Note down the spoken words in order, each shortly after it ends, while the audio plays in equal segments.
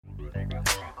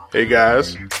Hey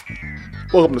guys,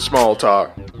 welcome to Small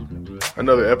Talk,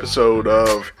 another episode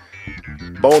of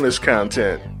bonus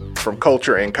content from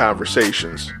Culture and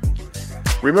Conversations.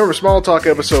 Remember, Small Talk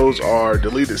episodes are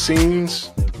deleted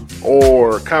scenes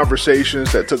or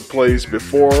conversations that took place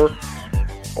before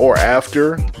or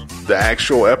after the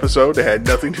actual episode that had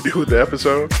nothing to do with the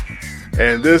episode.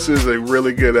 And this is a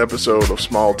really good episode of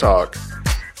Small Talk.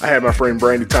 I had my friend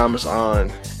Brandy Thomas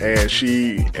on, and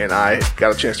she and I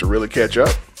got a chance to really catch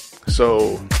up.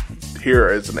 So here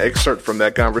is an excerpt from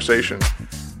that conversation.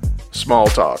 Small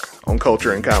Talk on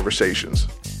Culture and Conversations.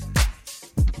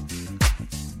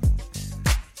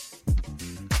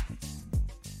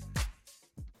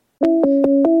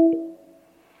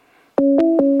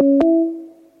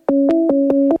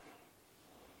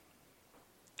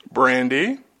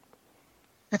 Brandy.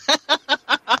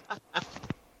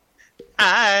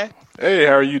 Hi. Hey,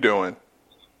 how are you doing?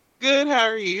 Good, how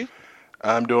are you?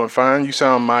 I'm doing fine. You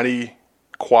sound mighty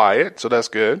quiet, so that's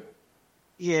good.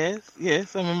 Yes,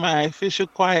 I'm in my official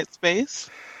quiet space.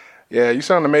 Yeah, you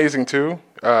sound amazing too.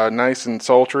 Nice and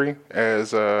sultry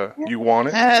as you want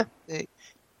it. Fantastic.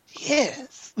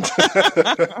 Yes.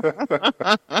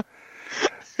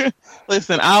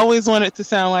 Listen, I always want it to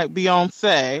sound like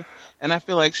Beyonce, and I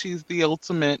feel like she's the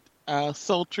ultimate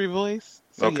sultry voice.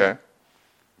 So Okay.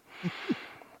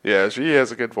 Yeah, she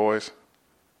has a good voice.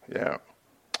 Yeah.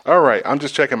 All right, I'm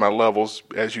just checking my levels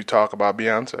as you talk about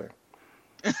Beyonce.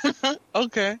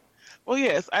 Okay. Well,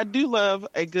 yes, I do love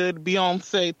a good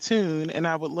Beyonce tune, and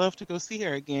I would love to go see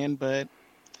her again, but,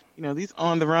 you know, these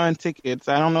on-the-run tickets,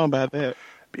 I don't know about that.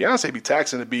 Beyonce be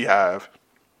taxing the Beehive.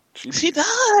 She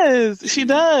does. She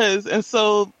does. And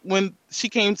so when she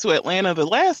came to Atlanta the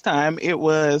last time, it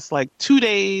was like 2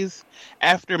 days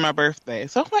after my birthday.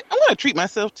 So I'm like, I'm going to treat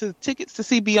myself to tickets to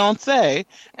see Beyonce,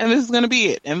 and this is going to be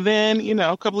it. And then, you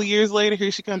know, a couple of years later, here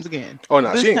she comes again. Oh,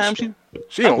 no, this she time ain't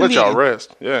gonna let y'all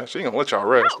rest. Yeah, she ain't gonna let y'all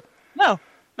rest. No,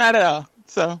 not at all.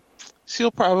 So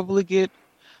she'll probably get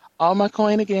all my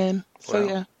coin again. So, Well,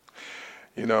 yeah.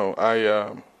 You know,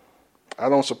 I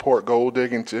don't support gold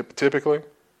digging typically,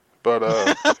 but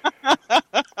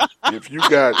if you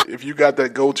got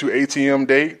that go-to ATM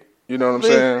date, you know what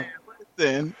I'm saying?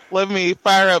 Listen, let me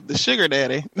fire up the sugar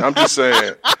daddy. I'm just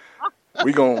saying,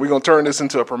 we gonna turn this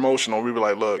into a promotional. We be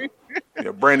like, look,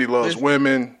 Brandy loves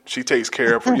women. She takes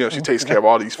care of, she takes care of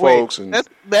all these folks. And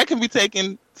that can be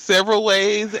taken several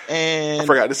ways. And I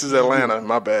forgot, this is Atlanta.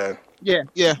 My bad.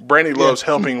 Yeah. Brandy loves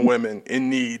helping women in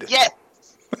need. Yes.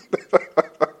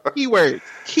 Keyword,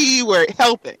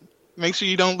 helping. Make sure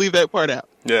you don't leave that part out.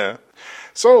 Yeah.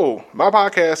 So my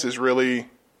podcast is really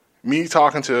me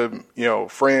talking to,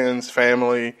 friends,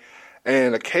 family,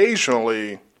 and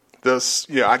occasionally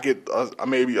I get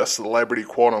maybe a celebrity,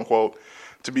 quote unquote,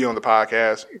 to be on the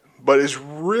podcast, but it's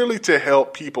really to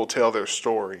help people tell their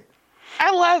story.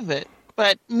 I love it.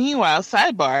 But meanwhile,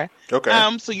 sidebar.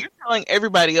 Okay. So you're telling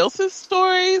everybody else's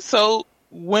story. So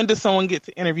when does someone get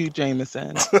to interview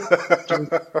Jameson?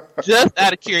 just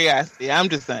out of curiosity. I'm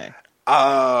just saying.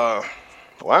 Wow.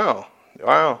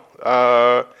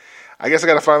 I guess I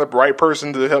got to find the right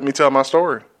person to help me tell my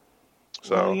story.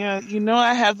 So well, yeah,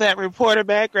 I have that reporter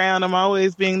background. I'm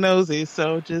always being nosy,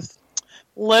 so just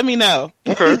let me know.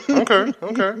 Okay.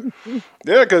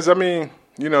 Yeah, because I mean,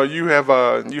 you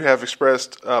have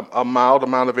expressed a mild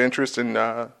amount of interest in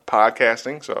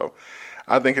podcasting, so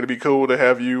I think it'd be cool to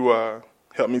have you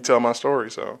help me tell my story.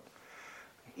 So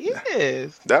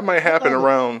yes, that might happen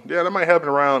around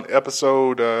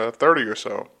episode 30 or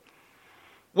so.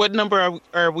 What number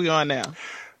are we on now?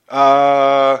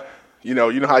 You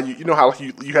know how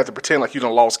you have to pretend like you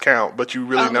don't lost count, but you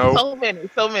really know. So many.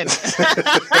 It's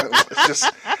just,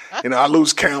 I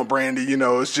lose count, Brandy.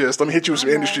 It's just, let me hit you with some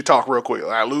industry talk real quick.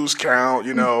 I lose count.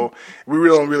 We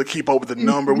really don't really keep up with the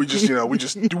number. We just, we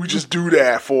just do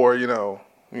that for, to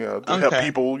help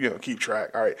people, keep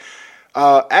track. All right.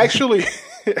 Actually,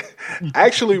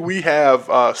 we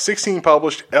have 16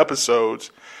 published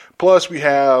episodes. Plus, we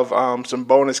have some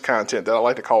bonus content that I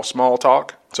like to call Small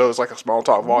Talk. So it's like a Small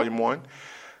Talk Volume 1.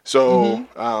 So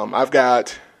I've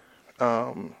got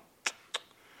now.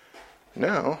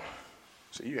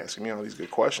 So you asking me all these good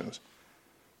questions.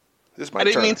 I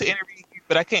didn't mean to interview you,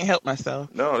 but I can't help myself.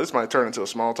 No, this might turn into a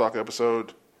Small Talk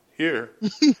episode here.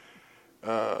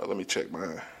 Let me check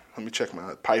my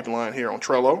pipeline here on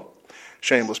Trello.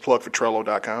 Shameless plug for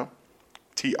Trello.com.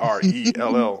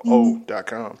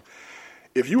 Trello.com.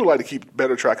 If you would like to keep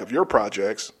better track of your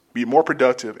projects, be more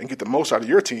productive, and get the most out of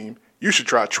your team, you should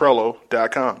try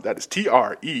Trello.com. That is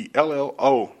Trello.com.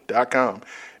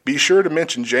 Be sure to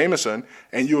mention Jameson,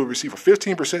 and you will receive a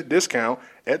 15% discount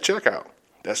at checkout.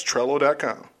 That's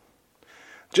Trello.com.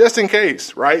 Just in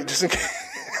case, right? Just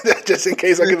in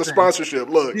case I get a sponsorship.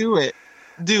 Look, do it.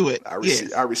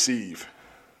 I receive.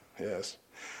 Yes.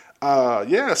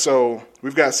 Yeah. So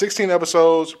we've got 16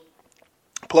 episodes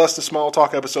plus the small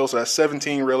talk episodes. So that's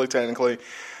 17, really, technically.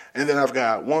 And then I've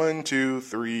got 1, 2,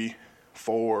 3,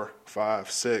 4,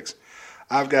 5, 6.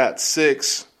 I've got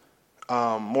 6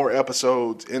 more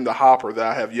episodes in the hopper that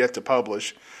I have yet to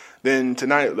publish. Then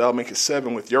tonight, that'll make it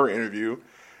 7 with your interview.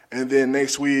 And then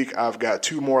next week, I've got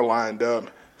 2 more lined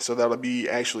up. So that'll be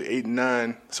actually 8 and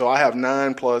 9. So I have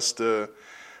 9 plus the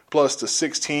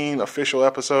 16 official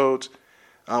episodes.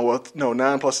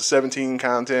 9 plus the 17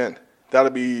 content.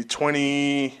 That'll be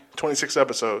 26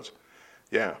 episodes.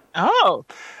 Yeah. Oh.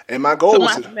 And my goal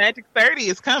is... Magic 30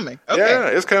 is coming. Okay. Yeah,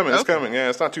 it's coming. It's coming. Yeah,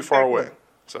 it's not too far away.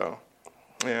 So,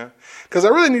 yeah. Because I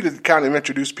really need to kind of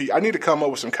introduce people. I need to come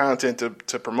up with some content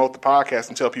to promote the podcast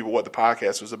and tell people what the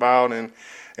podcast was about and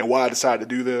why I decided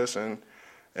to do this. And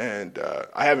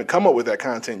I haven't come up with that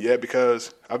content yet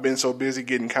because I've been so busy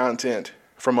getting content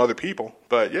from other people.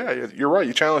 But, yeah, you're right.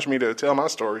 You challenged me to tell my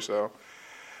story, so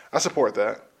I support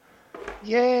that.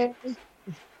 Yeah.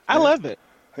 I love it.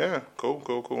 Yeah,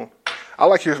 cool. I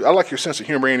like your sense of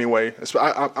humor anyway.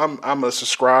 I'm a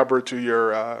subscriber to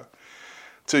your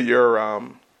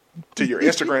Instagram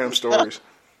stories.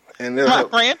 And my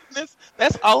randomness,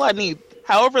 that's all I need.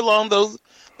 However long those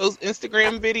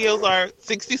Instagram videos are,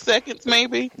 60 seconds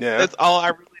maybe. Yeah, that's all I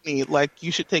really need. Like,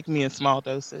 you should take me in small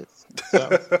doses.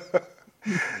 So.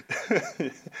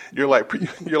 You're like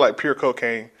pure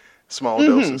cocaine, small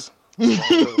doses.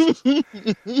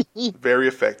 Very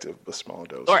effective, but small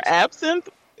doses. Or absinthe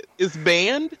is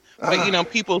banned,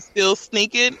 but people still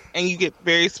sneak it, and you get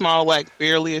very small, like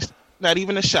barely, not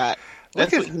even a shot.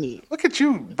 That's what you need. Look at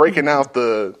you breaking out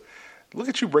the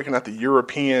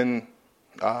European.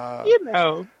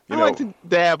 I like to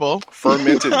dabble.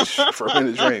 fermented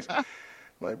drinks.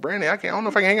 Like, Brandy, I don't know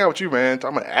if I can hang out with you, man.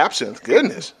 Talking about absinthe.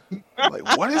 Goodness. I'm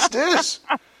like, what is this?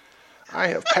 I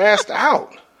have passed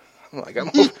out. I'm like, I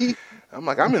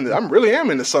really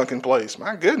am in the sunken place.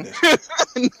 My goodness.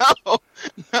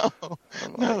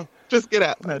 No. Just get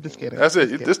out. No, just get out. That's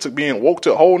it. This took being woke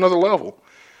to a whole nother level.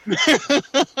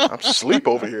 I'm asleep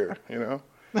over here,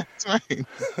 That's right.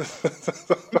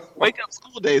 Wake up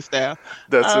school day style.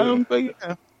 That's it. But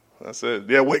yeah. That's it.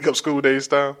 Yeah, wake up school day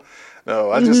style.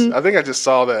 No, I think I just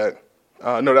saw that.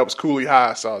 No, that was Cooley High.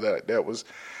 I saw that. That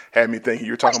had me thinking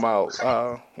you were talking about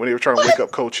when they were trying to wake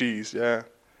up Coach Cheese. Yeah.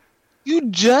 You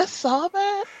just saw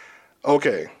that?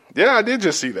 Okay. Yeah, I did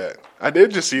just see that.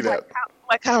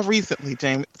 Like how recently,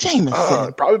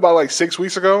 Jameson? Probably about like 6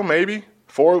 weeks ago, maybe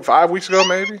 4 or 5 weeks ago,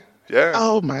 maybe. Yeah.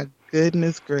 Oh my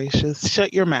goodness gracious!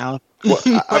 Shut your mouth. Well,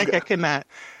 I cannot.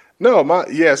 No,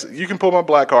 yes, you can pull my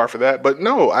black card for that. But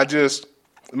no,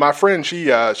 my friend,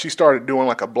 she started doing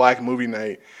like a black movie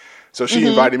night. So she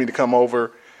invited me to come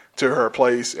over to her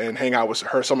place and hang out with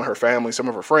some of her family, some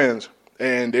of her friends.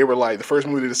 And they were like, the first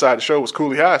movie they decided to show was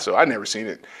Cooley High. So I'd never seen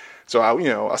it. So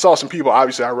I saw some people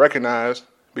obviously I recognized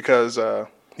because,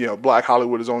 Black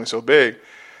Hollywood is only so big.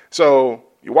 So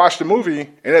you watch the movie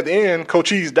and at the end, Coach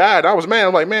Cheese died. I was mad.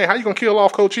 I'm like, man, how you going to kill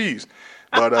off Coach Cheese?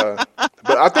 But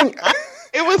I think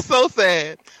it was so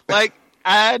sad. Like,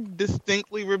 I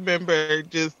distinctly remember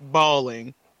just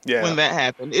bawling when that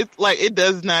happened. It's like, it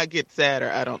does not get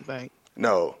sadder, I don't think.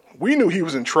 No. We knew he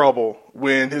was in trouble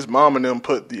when his mom and them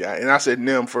put and I said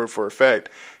them for a fact,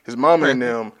 his mom and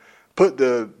them put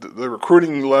the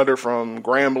recruiting letter from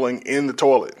Grambling in the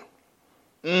toilet.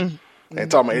 And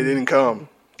talking about it didn't come.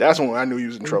 That's when I knew he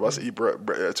was in trouble. I said,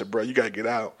 bro, you got to get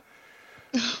out.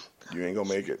 You ain't going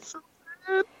to make it.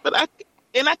 But I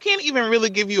can't even really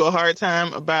give you a hard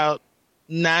time about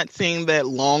not seeing that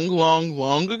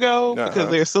long ago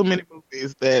because there's so many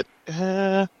movies that,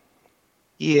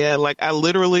 like I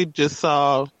literally just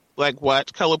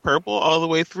watched Color Purple all the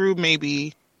way through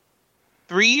maybe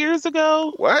 3 years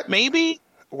ago. What? Maybe.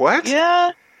 What?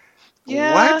 Yeah.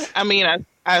 What? I mean,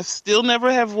 I still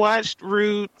never have watched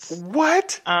Roots.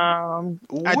 What? I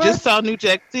just saw New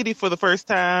Jack City for the first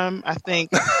time, I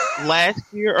think, last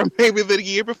year or maybe the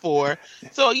year before.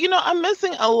 So, I'm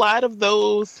missing a lot of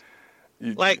those,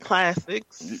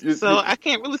 classics. So I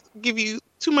can't really give you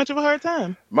too much of a hard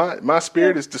time. My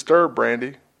spirit is disturbed,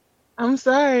 Brandy. I'm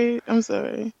sorry.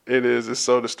 It is. It's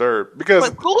so disturbed. But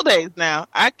School Days now,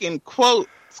 I can quote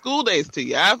School Days to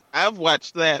you. I've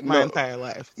watched that my entire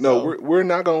life. So. No, we're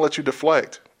not going to let you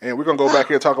deflect, and we're going to go back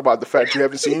here and talk about the fact you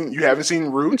haven't seen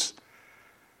Roots.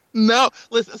 No,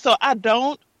 listen. So I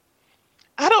don't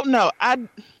know. I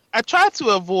try to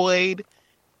avoid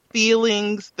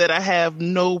feelings that I have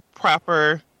no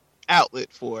proper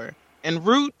outlet for, and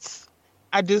Roots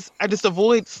I just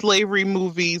avoid slavery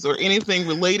movies or anything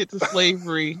related to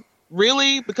slavery.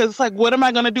 Really, because it's like, what am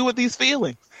I going to do with these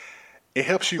feelings? It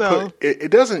helps you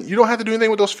it doesn't, you don't have to do anything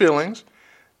with those feelings,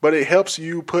 but it helps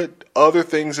you put other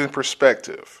things in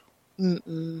perspective.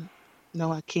 No,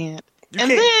 I can't. You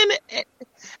can't. Then,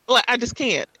 I just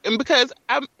can't. And because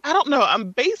I don't know,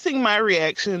 I'm basing my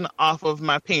reaction off of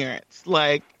my parents.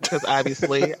 Like, because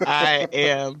obviously I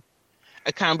am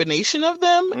a combination of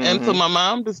them. Mm-hmm. And so my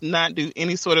mom does not do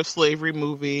any sort of slavery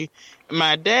movie.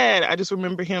 My dad, I just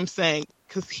remember him saying,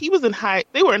 because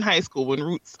they were in high school when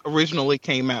Roots originally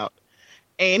came out.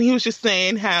 And he was just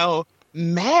saying how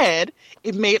mad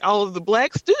it made all of the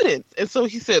black students. And so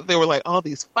he said there were like all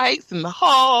these fights in the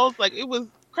halls. Like, it was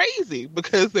crazy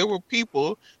because there were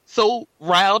people so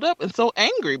riled up and so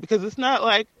angry because it's not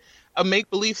like a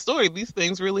make-believe story. These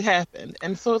things really happened.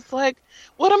 And so it's like,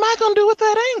 what am I going to do with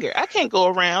that anger? I can't go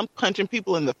around punching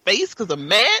people in the face because I'm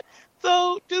mad.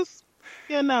 So just,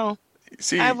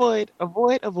 see, I avoid.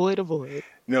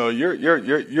 No,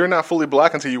 you're not fully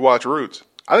black until you watch Roots.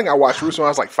 I think I watched Roots when I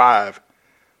was like 5.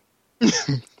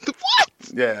 What?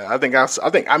 Yeah,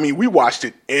 I mean, we watched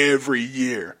it every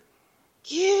year.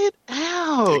 Get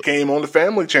out. It came on the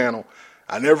Family Channel.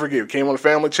 I never forget. It came on the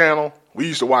Family Channel. We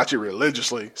used to watch it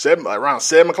religiously. Around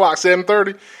 7 o'clock,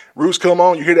 7:30. Roots come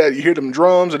on. You hear them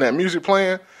drums and that music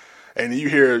playing. And you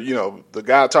hear, the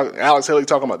guy Alex Haley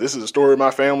talking about, this is the story of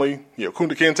my family.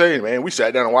 Kunta Kinte. Man, we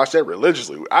sat down and watched that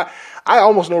religiously. I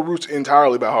almost know Roots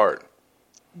entirely by heart.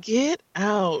 Get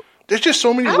out. There's just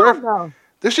so many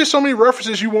there's just so many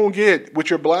references you won't get with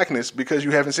your blackness because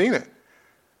you haven't seen it.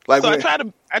 Like, so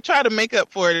I try to make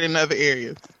up for it in other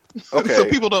areas. Okay. So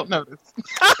people don't notice.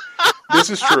 This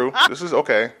is true. This is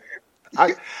okay.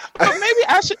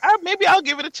 Maybe I'll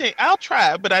give it a chance. I'll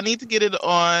try, but I need to get it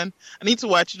on. I need to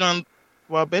watch it on.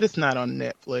 Well, I bet it's not on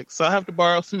Netflix, so I have to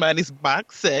borrow somebody's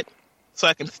box set so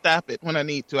I can stop it when I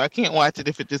need to. I can't watch it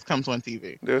if it just comes on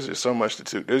TV. There's just so much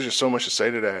there's just so much to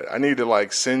say to that. I need to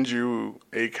send you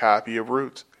a copy of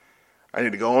Roots. I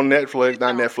need to go on Netflix,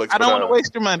 not Netflix. I don't want to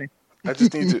waste your money. I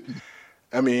just need to.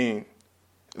 I mean,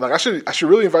 I should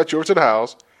really invite you over to the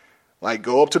house.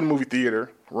 Go up to the movie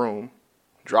theater room,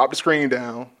 drop the screen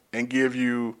down, and give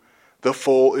you the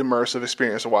full immersive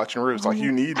experience of watching Roots.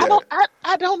 You need that.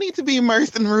 I don't need to be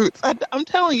immersed in Roots. I'm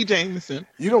telling you, Jameson.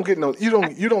 You don't get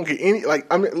any.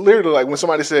 Literally, when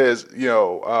somebody says,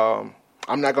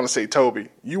 I'm not going to say Toby,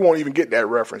 you won't even get that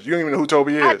reference. You don't even know who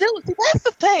Toby is. I do. See, that's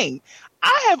the thing.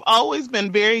 I have always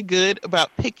been very good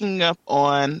about picking up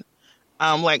on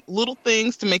little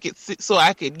things to make it so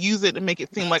I could use it and make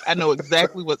it seem like I know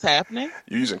exactly what's happening.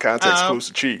 You're using context clues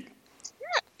to cheat.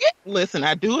 Yeah, listen,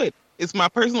 I do it. It's my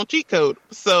personal cheat code.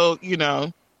 So,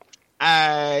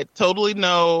 I totally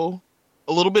know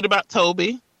a little bit about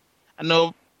Toby. I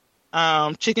know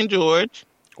Chicken George.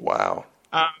 Wow.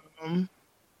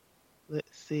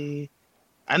 Let's see.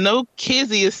 I know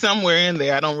Kizzy is somewhere in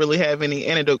there. I don't really have any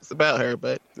anecdotes about her,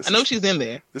 but I know she's in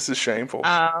there. This is shameful.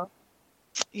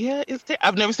 Yeah,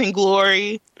 I've never seen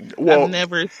Glory. Well, I've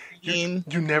never seen.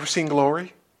 You never seen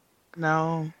Glory?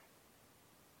 No.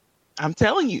 I'm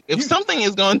telling you, if something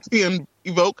is going to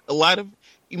evoke a lot of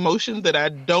emotion that I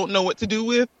don't know what to do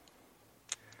with,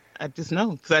 I just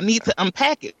know because I need to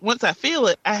unpack it. Once I feel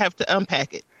it, I have to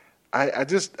unpack it. I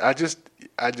just,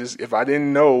 if I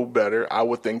didn't know better, I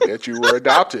would think that you were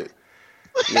adopted.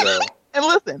 And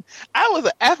listen, I was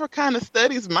an Africana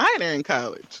Studies minor in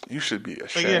college. You should be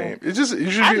ashamed.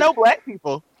 Yeah. I know black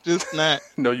people, just not.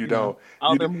 No, you don't.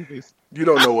 All their movies. You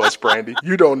don't know us, Brandy.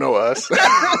 You don't know us.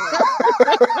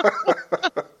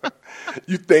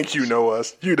 You think you know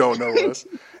us. You don't know us.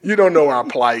 You don't know our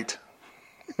plight.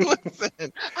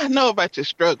 Listen, I know about your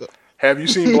struggle. Have you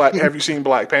seen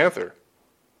Black Panther?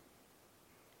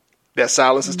 That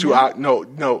silence is too out. No.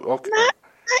 Okay. Not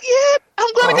yet.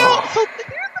 I'm gonna go. So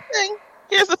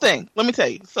here's the thing. Let me tell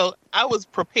you. So I was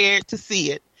prepared to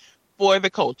see it for the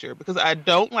culture because I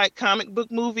don't like comic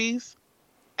book movies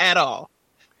at all.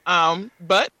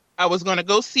 But I was going to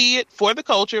go see it for the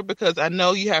culture because I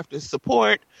know you have to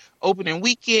support opening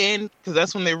weekend because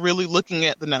that's when they're really looking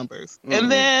at the numbers. Mm-hmm.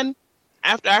 And then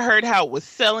after I heard how it was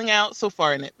selling out so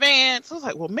far in advance, I was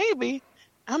like, well, maybe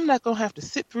I'm not going to have to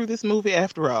sit through this movie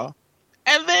after all.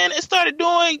 And then it started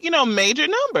doing, major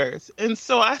numbers. And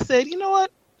so I said, you know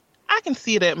what? I can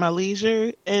see it at my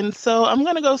leisure. And so I'm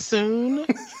going to go soon.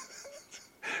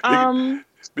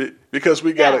 Because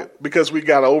we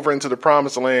got over into the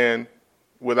promised land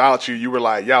without you. You were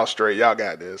like, y'all straight. Y'all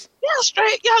got this. Y'all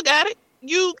straight. Y'all got it.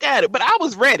 You got it. But I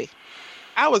was ready.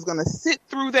 I was going to sit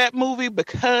through that movie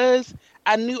because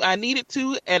I knew I needed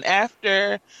to. And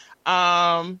after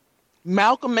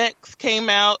Malcolm X came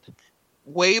out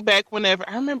way back whenever.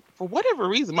 I remember, for whatever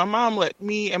reason, my mom let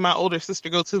me and my older sister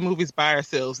go to the movies by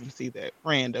ourselves and see that,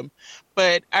 random.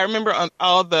 But I remember on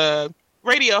all the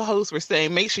radio hosts were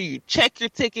saying, make sure you check your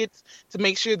tickets to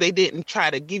make sure they didn't try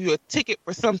to give you a ticket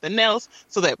for something else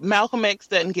so that Malcolm X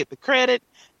doesn't get the credit.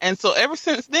 And so ever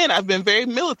since then, I've been very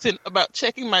militant about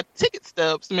checking my ticket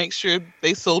stubs to make sure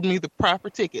they sold me the proper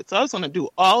ticket. So I was going to do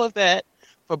all of that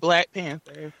for Black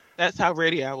Panther. That's how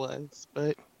ready I was.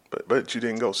 But you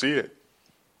didn't go see it.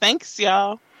 Thanks,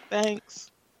 y'all.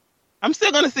 Thanks. I'm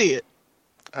still going to see it.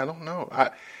 I don't know.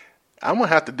 I'm going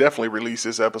to have to definitely release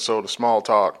this episode of Small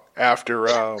Talk after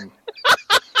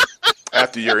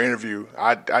after your interview.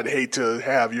 I'd hate to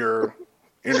have your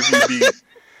interview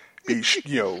be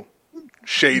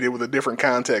shaded with a different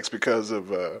context because of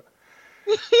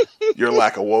your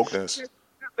lack of wokeness.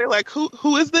 They're like,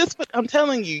 who is this? But I'm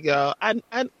telling you, y'all, I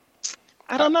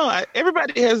don't know.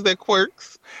 Everybody has their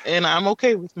quirks, and I'm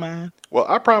okay with mine. Well,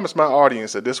 I promised my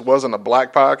audience that this wasn't a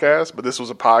black podcast, but this was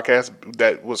a podcast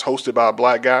that was hosted by a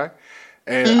black guy.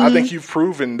 And I think you've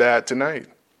proven that tonight.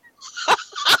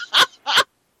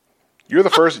 You're the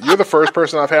first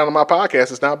person I've had on my podcast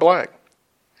that's not black.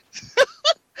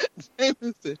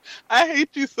 Jameson, I hate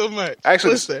you so much.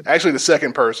 Actually, the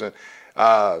second person.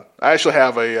 I actually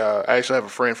have a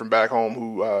friend from back home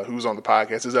who's on the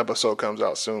podcast. His episode comes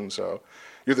out soon, so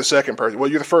you're the second person.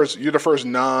 Well, you're the first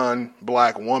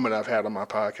non-black woman I've had on my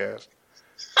podcast.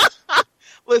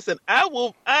 Listen,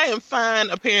 I am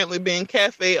fine apparently being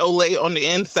cafe au lait on the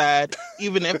inside,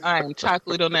 even if I am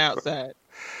chocolate on the outside.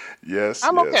 Yes,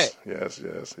 I'm okay. Yes.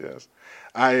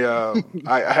 I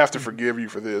have to forgive you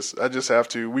for this. I just have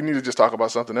to. We need to just talk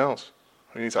about something else.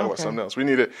 We need to talk about something else. We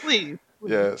need to. Please.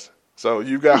 Yes. So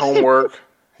you've got homework.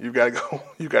 You got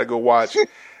to go watch.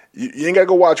 You ain't got to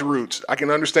go watch Roots. I can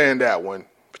understand that one,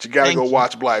 but you got to go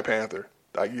watch Black Panther.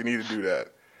 Like, you need to do that.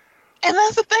 And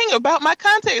that's the thing about my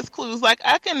context clues. Like,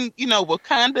 I can,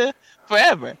 Wakanda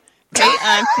forever. Hey,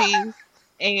 auntie.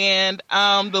 And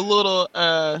the little,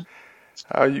 how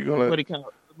are you going to... What do you call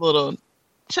it? The little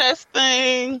chest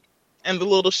thing and the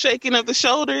little shaking of the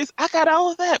shoulders. I got all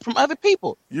of that from other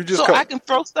people. I can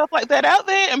throw stuff like that out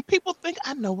there and people think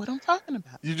I know what I'm talking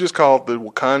about. You just called the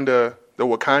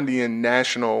Wakandian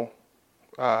national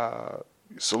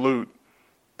salute,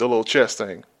 the little chest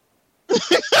thing.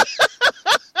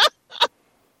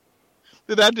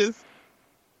 Did I just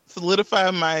solidify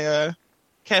my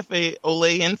cafe au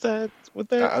lait insides with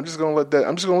that? I'm just gonna let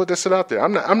that sit out there.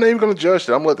 I'm not even gonna judge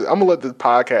that. I'm gonna let the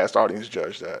podcast audience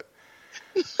judge that.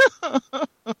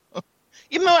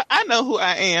 You know what? I know who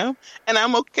I am, and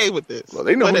I'm okay with this. Well,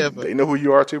 they know who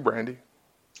you are too, Brandy.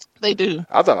 They do.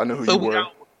 I thought I knew who you were.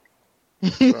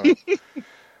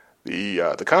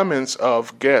 The comments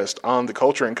of guests on the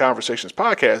Culture and Conversations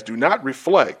podcast do not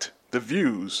reflect the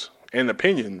views and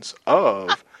opinions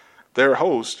of their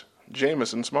host,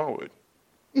 Jameson Smallwood.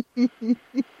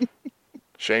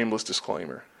 Shameless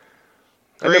disclaimer.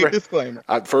 Disclaimer.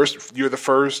 You're the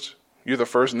first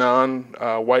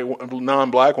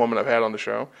non-black woman I've had on the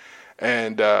show,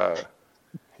 and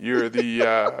you're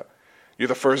the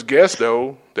first guest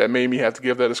though that made me have to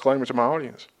give that disclaimer to my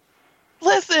audience.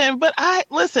 Listen,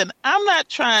 I'm not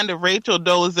trying to Rachel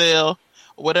Dolezal,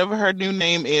 whatever her new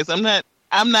name is. I'm not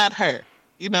her.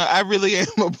 I really am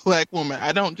a black woman.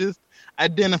 I don't just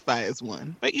identify as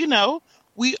one. But,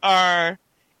 we are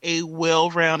a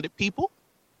well-rounded people.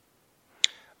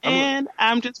 And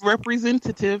I'm just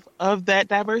representative of that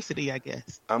diversity, I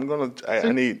guess. I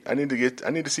need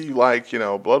to see you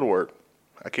blood work.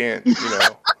 I can't,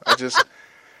 I just,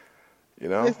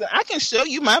 Listen, I can show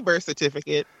you my birth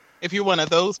certificate if you're one of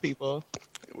those people.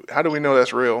 How do we know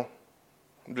that's real?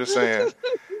 I'm just saying.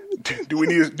 Do we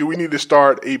need to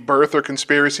start a birther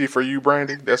conspiracy for you,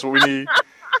 Brandy? That's what we need.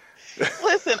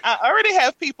 Listen, I already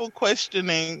have people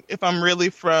questioning if I'm really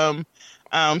from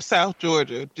South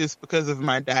Georgia just because of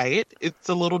my diet. It's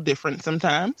a little different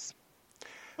sometimes,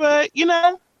 but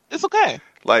it's okay.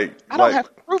 I don't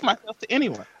have to prove myself to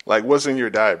anyone. Like, what's in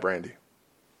your diet, Brandy?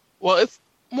 Well, it's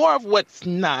more of what's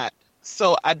not.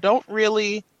 So I don't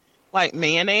really like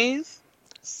mayonnaise.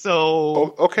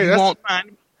 So you won't find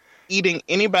me eating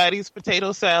anybody's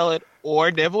potato salad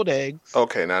or deviled eggs.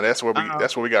 Okay, now that's where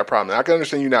we got a problem. I can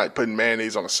understand you not putting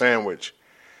mayonnaise on a sandwich,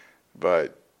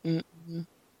 but no.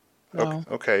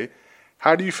 Okay.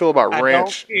 How do you feel about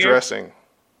ranch dressing?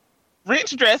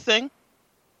 Ranch dressing,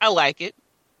 I like it.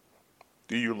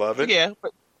 Do you love it? Yeah,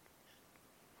 but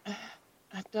I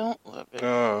don't love it.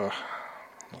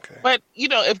 Okay. But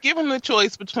if given the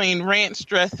choice between ranch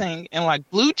dressing and like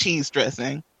blue cheese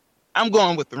dressing, I'm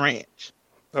going with the ranch.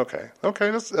 Okay.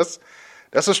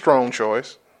 That's a strong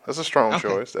choice. That's a strong Okay.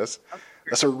 choice. That's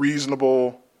a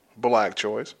reasonable black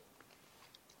choice.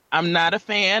 I'm not a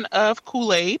fan of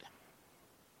Kool-Aid,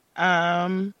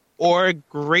 or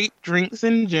grape drinks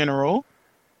in general.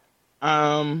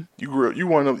 You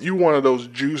one of those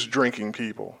juice drinking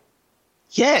people.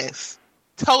 Yes,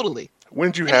 totally.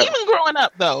 When did you And have? even growing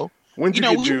up, though, When did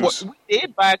you get juice? we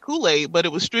did buy Kool-Aid, but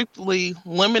it was strictly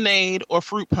lemonade or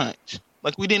fruit punch.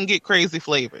 Like, we didn't get crazy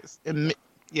flavors. And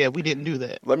yeah, we didn't do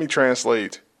that. Let me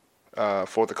translate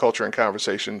for the Culture and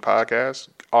Conversation podcast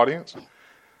audience.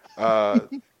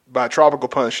 By tropical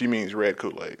punch, she means red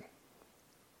Kool-Aid.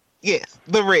 Yes,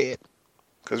 the red.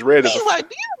 Because red is He's like,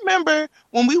 do you remember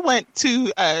when we went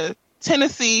to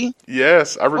Tennessee?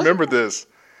 Yes, I remember this.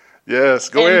 Yes,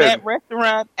 go and ahead. That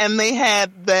restaurant, and they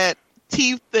had that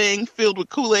teeth thing filled with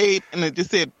Kool-Aid, and it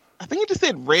just said, I think it just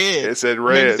said red. It said And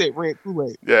red. then it said red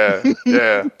Kool-Aid. Yeah,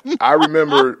 yeah. I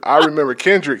remember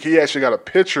Kendrick. He actually got a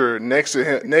picture next to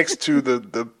him, next to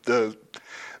the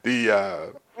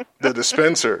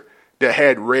dispenser that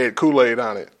had red Kool-Aid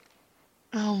on it.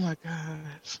 Oh my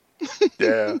gosh.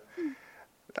 Yeah.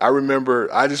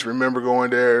 I just remember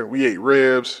going there. We ate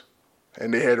ribs,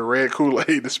 and they had a red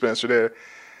Kool-Aid dispenser there.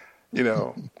 You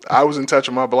know, I was in touch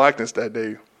with my blackness that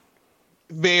day.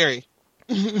 Very.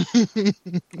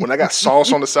 When I got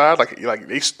sauce on the side, like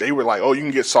they were like, "Oh, you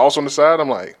can get sauce on the side." I'm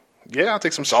like, "Yeah, I'll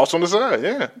take some sauce on the side."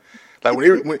 Yeah, like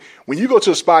when you go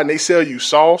to a spot and they sell you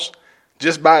sauce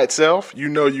just by itself, you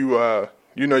know you're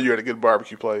at a good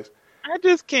barbecue place. I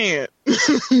just can't.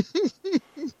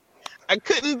 I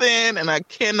couldn't then, and I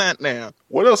cannot now.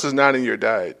 What else is not in your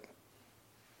diet?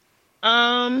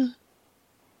 I'm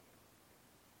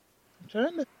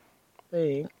trying to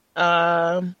think.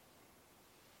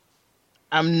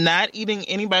 I'm not eating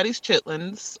anybody's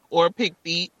chitlins or pig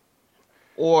feet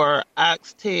or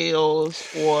oxtails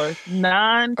or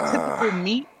non-typical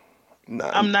meat.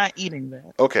 I'm not eating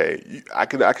that. Okay, I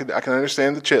can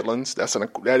understand the chitlins.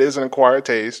 That is an acquired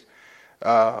taste.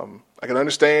 I can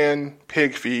understand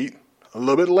pig feet, a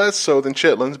little bit less so than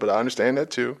chitlins, but I understand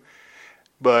that too.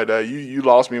 But you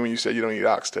lost me when you said you don't eat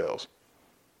oxtails.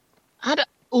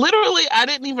 Literally, I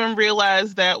didn't even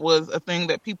realize that was a thing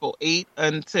that people ate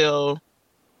until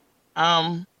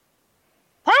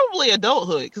probably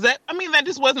adulthood. Because that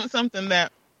just wasn't something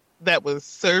that was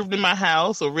served in my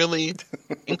house, or really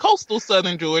in coastal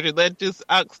southern Georgia.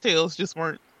 Oxtails just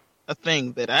weren't a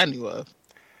thing that I knew of.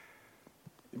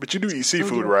 But you do eat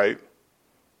seafood, right?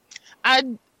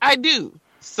 I do.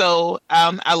 So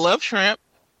I love shrimp.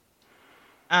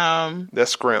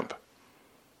 That's scrimp.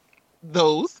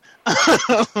 Those.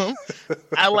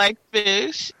 I like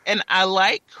fish, and I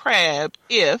like crab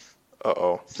if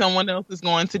someone else is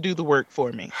going to do the work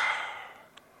for me.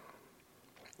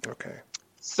 Okay.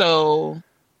 So,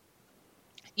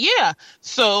 yeah.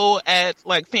 So at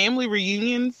like family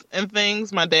reunions and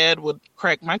things, my dad would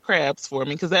crack my crabs for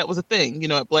me, because that was a thing. You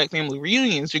know, at black family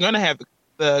reunions, you're going to have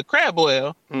the crab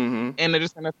oil, and they're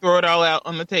just going to throw it all out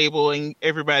on the table, and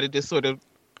everybody just sort of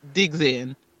digs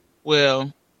in.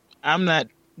 Well, I'm not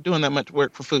doing that much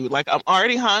work for food. Like, I'm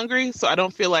already hungry, so I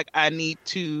don't feel like I need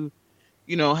to,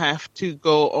 have to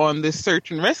go on this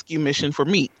search and rescue mission for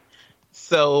meat.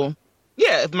 So,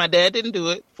 yeah, if my dad didn't do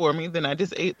it for me, then I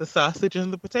just ate the sausage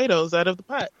and the potatoes out of the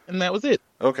pot, and that was it.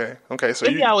 Okay. So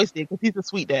he always did, because he's a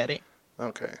sweet daddy.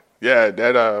 Okay. Yeah,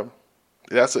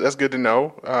 that's good to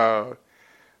know.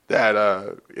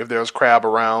 That if there's crab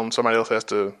around, somebody else has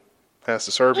to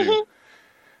serve you.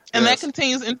 And that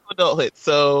continues into adulthood.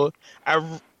 So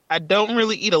I don't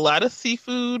really eat a lot of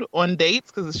seafood on dates,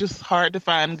 because it's just hard to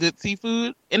find good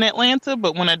seafood in Atlanta.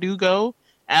 But when I do go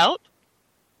out,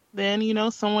 then,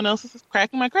 someone else is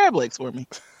cracking my crab legs for me.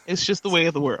 It's just the way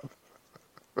of the world.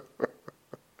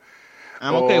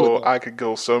 I'm okay with it. I could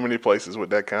go so many places with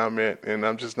that comment, and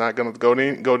I'm just not going to go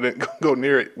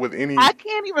near it with any. I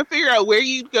can't even figure out where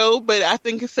you'd go, but I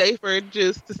think it's safer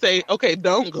just to say, okay,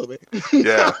 don't go there.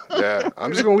 Yeah.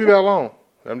 I'm just going to leave that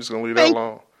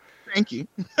alone. Thank you.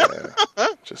 Yeah.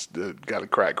 Just got a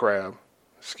cracked crab.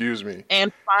 Excuse me.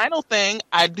 And final thing,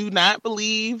 I do not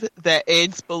believe that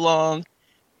eggs belong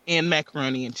in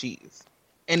macaroni and cheese.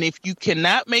 And if you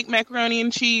cannot make macaroni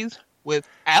and cheese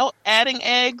without adding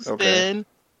eggs, then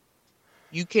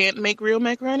you can't make real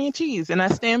macaroni and cheese. And I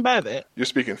stand by that. You're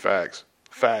speaking facts.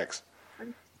 Facts.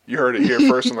 You heard it here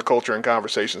first on the Culture and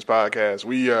Conversations podcast.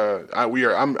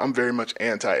 I'm very much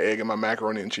anti-egg in my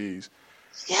macaroni and cheese.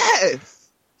 Yes.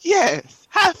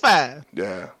 High five.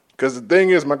 Yeah. Because the thing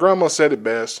is, my grandma said it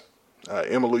best.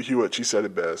 Emily Hewitt, she said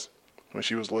it best when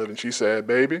she was living. She said,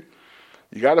 "Baby,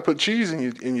 you got to put cheese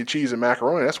in your cheese and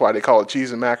macaroni. That's why they call it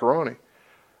cheese and macaroni."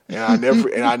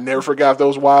 And I never forgot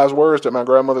those wise words that my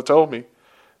grandmother told me.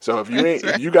 So if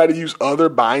you got to use other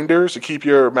binders to keep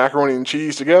your macaroni and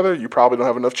cheese together, you probably don't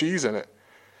have enough cheese in it.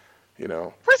 You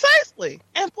know. Precisely.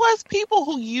 And plus, people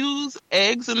who use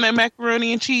eggs in their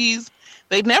macaroni and cheese,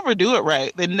 they never do it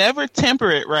right. They never temper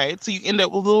it right. So you end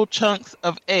up with little chunks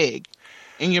of egg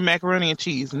in your macaroni and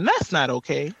cheese. And that's not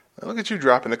okay. Look at you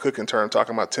dropping the cooking term,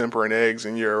 talking about tempering eggs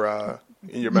in your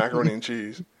macaroni and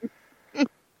cheese.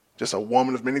 Just a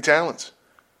woman of many talents.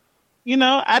 You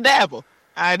know, I dabble.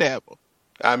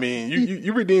 I mean,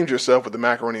 you redeemed yourself with the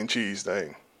macaroni and cheese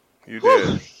thing. You did.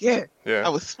 Whew, yeah. Yeah. I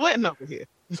was sweating over here.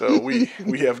 So we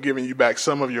have given you back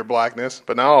some of your blackness,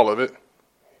 but not all of it.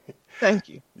 Thank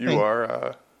you. You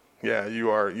are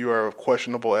of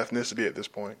questionable ethnicity at this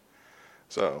point.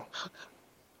 So,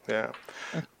 yeah.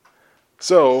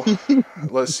 So,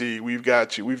 let's see. We've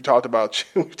got you. We've talked about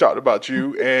you. We've talked about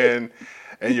you and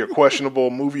your questionable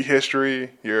movie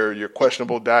history, your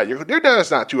questionable diet. Your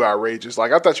diet's not too outrageous.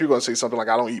 Like, I thought you were going to say something like,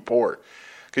 I don't eat pork.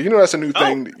 Because you know that's a new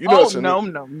thing.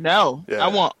 No. Yeah. I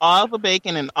want all the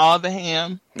bacon and all the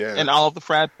ham and all the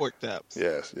fried pork chops.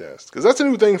 Yes. Because that's a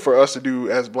new thing for us to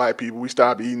do as black people. We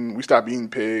stop eating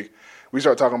pig. We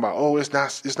start talking about, oh, it's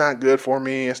not good for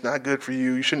me. It's not good for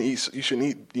you. You shouldn't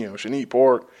eat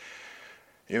pork.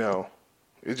 You know,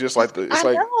 it's just like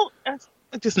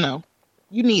just know.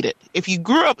 You need it. If you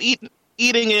grew up eating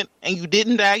it and you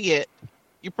didn't die yet,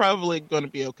 you're probably going to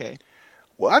be okay.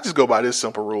 Well, I just go by this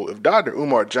simple rule: if Dr.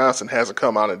 Umar Johnson hasn't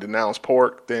come out and denounced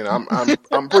pork, then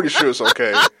I'm pretty sure it's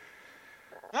okay.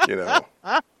 You know,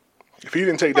 if he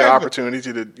didn't take the opportunity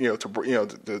to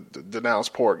denounce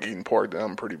eating pork, then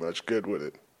I'm pretty much good with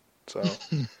it. So,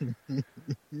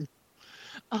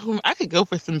 I could go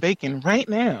for some bacon right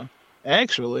now.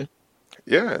 Actually,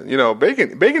 yeah,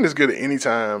 bacon is good at any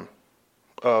time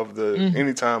of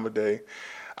any time of day.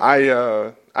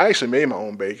 I actually made my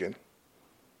own bacon.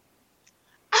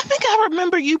 I think I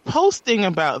remember you posting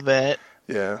about that.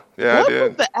 Yeah, what I did. What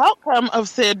was the outcome of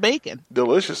said bacon?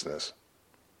 Deliciousness.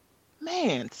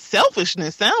 Man,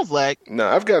 selfishness sounds like. No,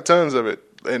 I've got tons of it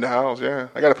in the house, yeah.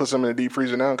 I got to put some in the deep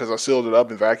freezer now because I sealed it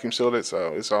up and vacuum sealed it,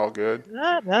 so it's all good.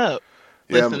 Shut up.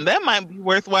 Yeah, listen, that might be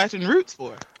worth watching Roots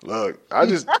for. Look, I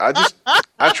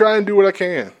try and do what I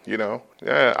can,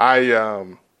 Yeah,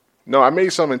 I made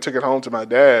some and took it home to my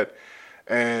dad,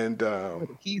 and What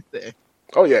did he say?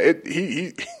 oh yeah,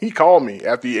 he called me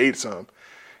after he ate some.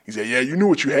 He said, "Yeah, you knew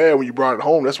what you had when you brought it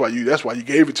home. That's why you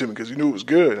gave it to me because you knew it was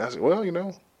good." And I said, "Well,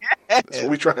 that's what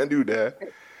we try and do, Dad."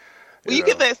 Well, you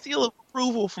get that seal of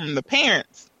approval from the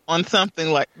parents on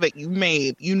something like that you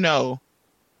made.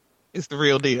 It's the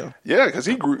real deal. Yeah, because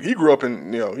he grew up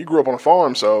on a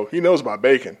farm, so he knows about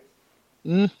bacon.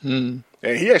 Mm-hmm.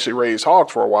 And he actually raised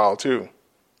hogs for a while too.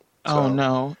 So. Oh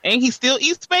no! And he still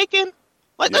eats bacon.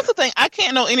 That's the thing. I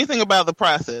can't know anything about the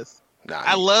process. Nah,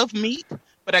 I love meat,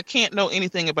 but I can't know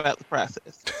anything about the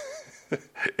process.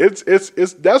 It's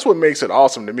that's what makes it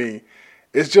awesome to me.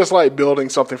 It's just like building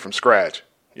something from scratch.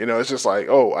 It's just like,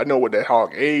 oh, I know what that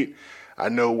hog ate. I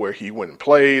know where he went and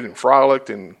played and frolicked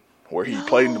and where he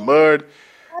played in the mud.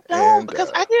 I don't,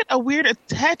 because I get a weird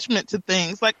attachment to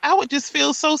things. Like, I would just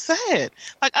feel so sad.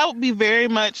 Like, I would be very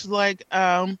much like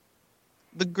the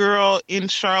girl in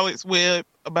Charlotte's Web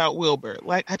about Wilbur.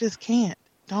 Like, I just can't.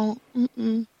 Don't.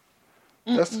 Mm-mm.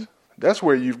 Mm-mm. That's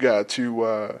where you've got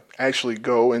to actually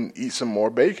go and eat some more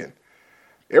bacon.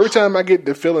 Every time I get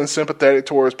to feeling sympathetic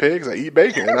towards pigs, I eat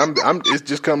bacon, and it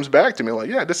just comes back to me like,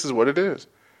 yeah, this is what it is.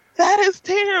 That is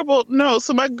terrible. No,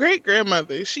 so my great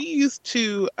grandmother, she used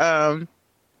to,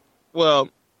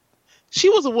 she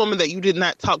was a woman that you did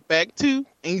not talk back to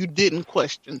and you didn't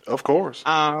question. Of course.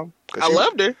 I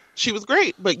loved her. She was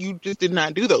great, but you just did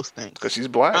not do those things. Because she's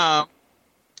black.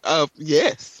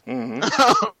 Yes.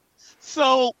 Mm-hmm.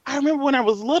 So I remember when I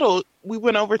was little, we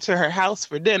went over to her house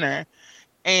for dinner,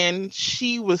 and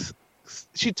she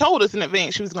told us in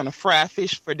advance she was going to fry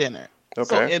fish for dinner. Okay.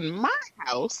 So in my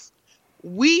house,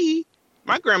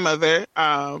 my grandmother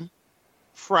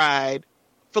fried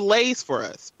fillets for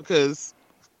us because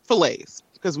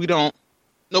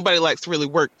nobody likes to really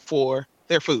work for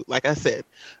their food, like I said.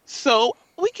 So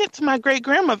we get to my great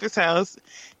grandmother's house,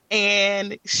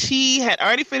 and she had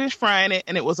already finished frying it,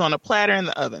 and it was on a platter in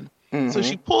the oven. Mm-hmm. So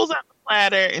she pulls out the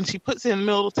platter and she puts it in the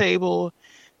middle of the table,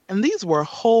 and these were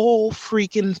whole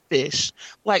freaking fish.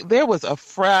 Like, there was a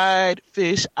fried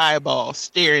fish eyeball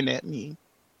staring at me.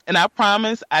 And I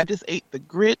promise I just ate the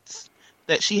grits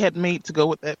that she had made to go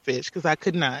with that fish because I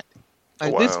could not.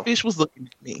 Like, This fish was looking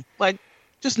at me. Like,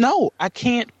 just no, I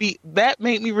can't be. That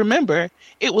made me remember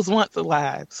it was once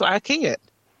alive. So I can't.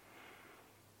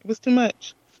 It was too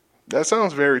much. That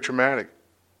sounds very traumatic.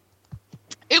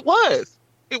 It was.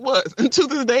 It was. And to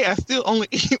this day, I still only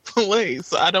eat fillets.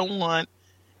 So I don't want,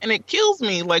 and it kills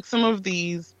me. Like some of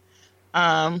these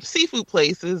seafood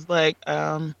places, like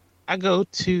I go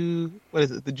to, what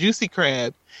is it? The Juicy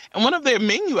Crab. And one of their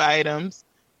menu items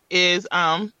is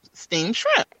steamed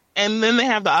shrimp. And then they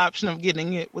have the option of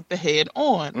getting it with the head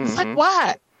on. It's like,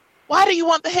 why? Why do you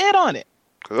want the head on it?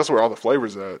 Because that's where all the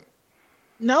flavor's at.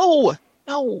 No.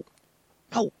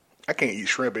 I can't eat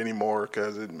shrimp anymore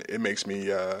because it makes me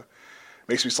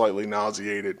slightly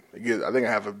nauseated. I think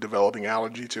I have a developing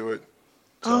allergy to it.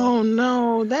 So, oh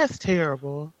no, that's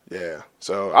terrible. Yeah.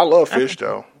 So I love fish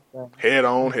though. Head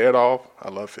on, head off. I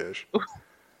love fish.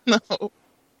 No.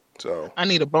 So I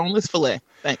need a boneless fillet.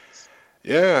 Thanks.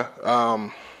 Yeah.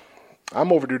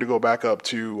 I'm overdue to go back up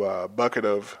to bucket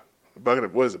of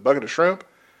what is it? Bucket of shrimp?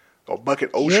 Or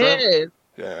bucket o shrimp?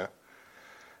 Yeah.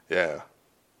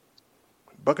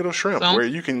 Bucket of shrimp, where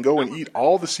you can go and eat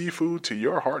all the seafood to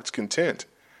your heart's content.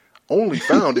 Only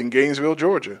found in Gainesville,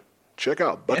 Georgia. Check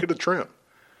out Bucket of Shrimp.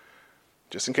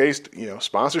 Just in case,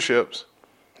 sponsorships,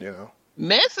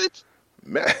 Message.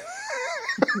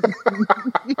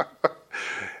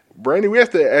 Brandy, we have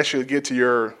to actually get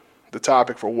to the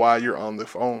topic for why you're on the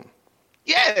phone.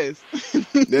 Yes.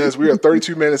 Yes, we are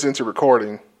 32 minutes into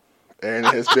recording, and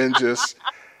it has been just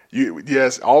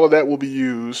yes, all of that will be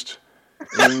used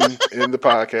in the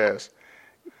podcast.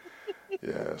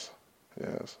 Yes.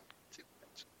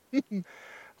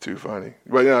 Too funny.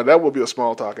 But that will be a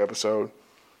small talk episode.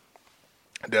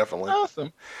 Definitely.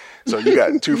 Awesome. So you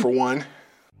got 2 for 1.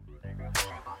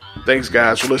 Thanks,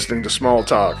 guys, for listening to Small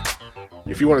Talk.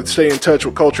 If you want to stay in touch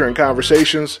with Culture and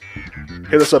Conversations,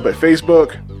 hit us up at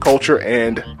Facebook. Culture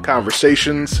and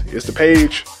Conversations is the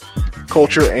page.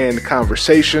 Culture and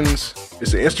Conversations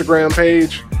is the Instagram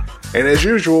page. And as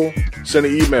usual, send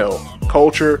an email,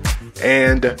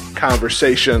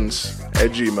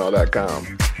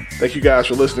 cultureandconversations@gmail.com. Thank you guys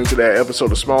for listening to that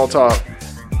episode of Small Talk.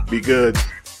 Be good.